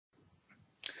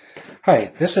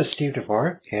Hi, this is Steve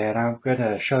DeVore, and I'm going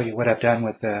to show you what I've done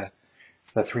with the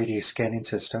 3D scanning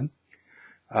system.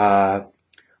 What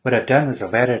I've done is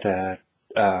I've added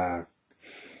a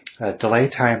delay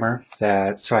timer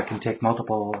so I can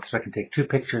take two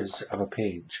pictures of a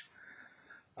page.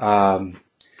 The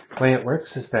way it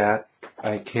works is that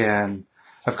I've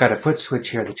got a foot switch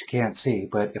here that you can't see,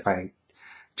 but if I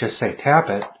just say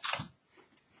tap it,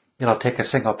 it'll take a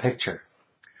single picture.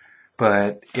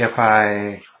 But if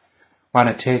I want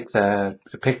to take the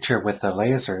picture with the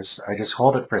lasers, I just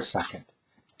hold it for a second.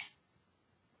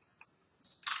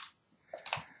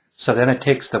 So then it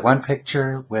takes the one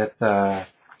picture with the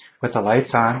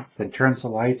lights on, then turns the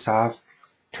lights off,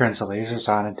 turns the lasers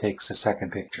on, and takes the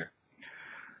second picture.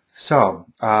 So,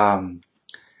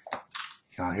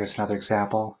 here's another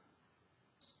example.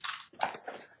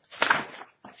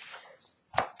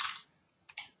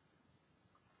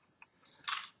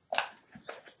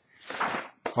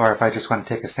 Or if I just want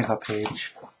to take a single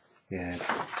page, it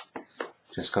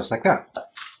just goes like that.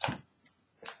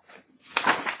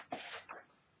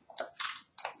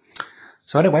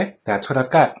 So anyway, that's what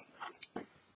I've got.